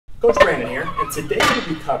Coach Brandon here, and today we're going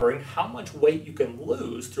to be covering how much weight you can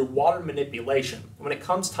lose through water manipulation when it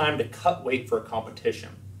comes time to cut weight for a competition.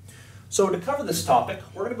 So to cover this topic,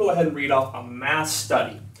 we're going to go ahead and read off a mass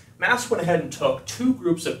study. Mass went ahead and took two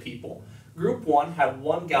groups of people. Group 1 had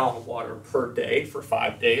 1 gallon of water per day for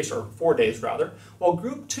 5 days, or 4 days rather, while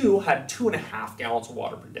Group 2 had 2.5 gallons of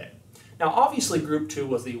water per day. Now obviously Group 2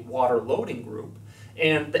 was the water loading group,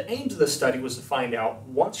 and the aims of the study was to find out,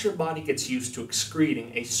 once your body gets used to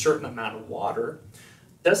excreting a certain amount of water,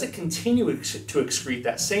 does it continue to excrete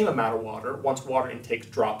that same amount of water once water intake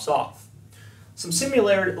drops off? Some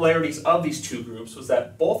similarities of these two groups was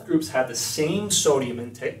that both groups had the same sodium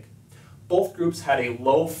intake, both groups had a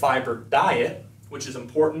low fiber diet, which is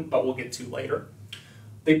important but we'll get to later.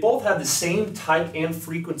 They both had the same type and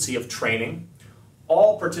frequency of training.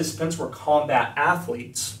 All participants were combat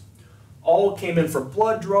athletes. All came in for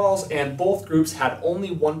blood draws, and both groups had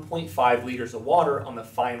only 1.5 liters of water on the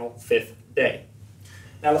final 5th day.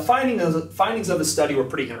 Now the findings of the study were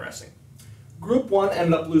pretty interesting. Group 1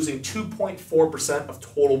 ended up losing 2.4% of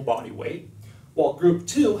total body weight, while Group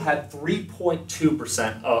 2 had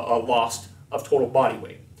 3.2% lost of total body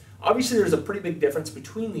weight. Obviously there's a pretty big difference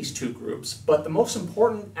between these two groups, but the most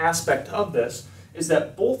important aspect of this is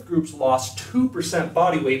that both groups lost 2%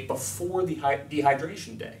 body weight before the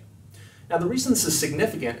dehydration day. Now the reason this is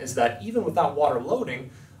significant is that even without water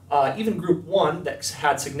loading, even Group 1 that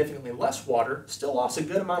had significantly less water still lost a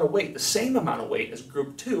good amount of weight, the same amount of weight as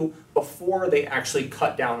Group 2 before they actually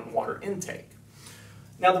cut down on water intake.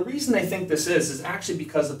 Now the reason I think this is actually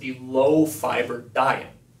because of the low fiber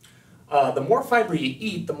diet. The more fiber you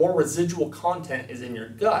eat, the more residual content is in your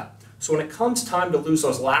gut. So when it comes time to lose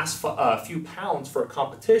those last few pounds for a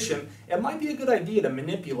competition, it might be a good idea to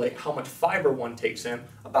manipulate how much fiber one takes in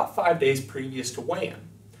about 5 days previous to weigh-in.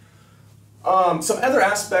 Some other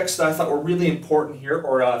aspects that I thought were really important here,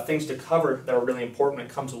 or things to cover that are really important when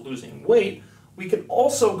it comes to losing weight, we could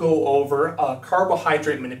also go over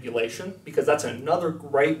carbohydrate manipulation, because that's another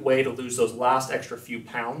great way to lose those last extra few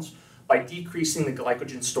pounds by decreasing the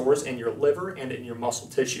glycogen stores in your liver and in your muscle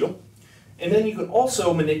tissue. And then you can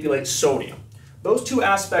also manipulate sodium. Those two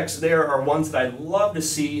aspects there are ones that I'd love to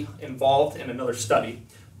see involved in another study.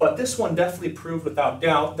 But this one definitely proved without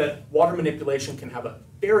doubt that water manipulation can have a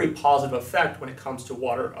very positive effect when it comes to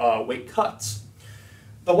water weight cuts.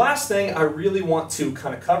 The last thing I really want to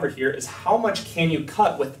kind of cover here is how much can you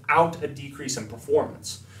cut without a decrease in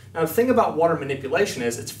performance. Now the thing about water manipulation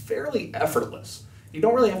is it's fairly effortless. You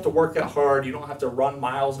don't really have to work that hard, you don't have to run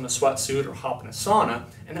miles in a sweatsuit or hop in a sauna,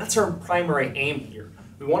 and that's our primary aim here.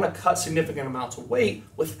 We want to cut significant amounts of weight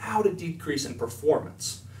without a decrease in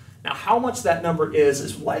performance. Now how much that number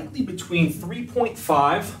is likely between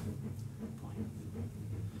 3.5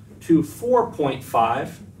 to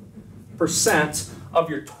 4.5% of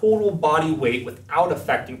your total body weight without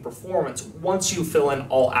affecting performance once you fill in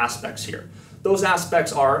all aspects here. Those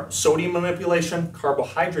aspects are sodium manipulation,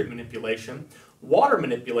 carbohydrate manipulation, water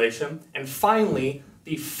manipulation, and finally,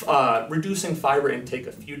 the reducing fiber intake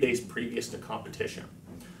a few days previous to competition.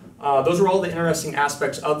 Those are all the interesting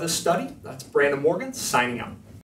aspects of this study. That's Brandon Morgan signing out.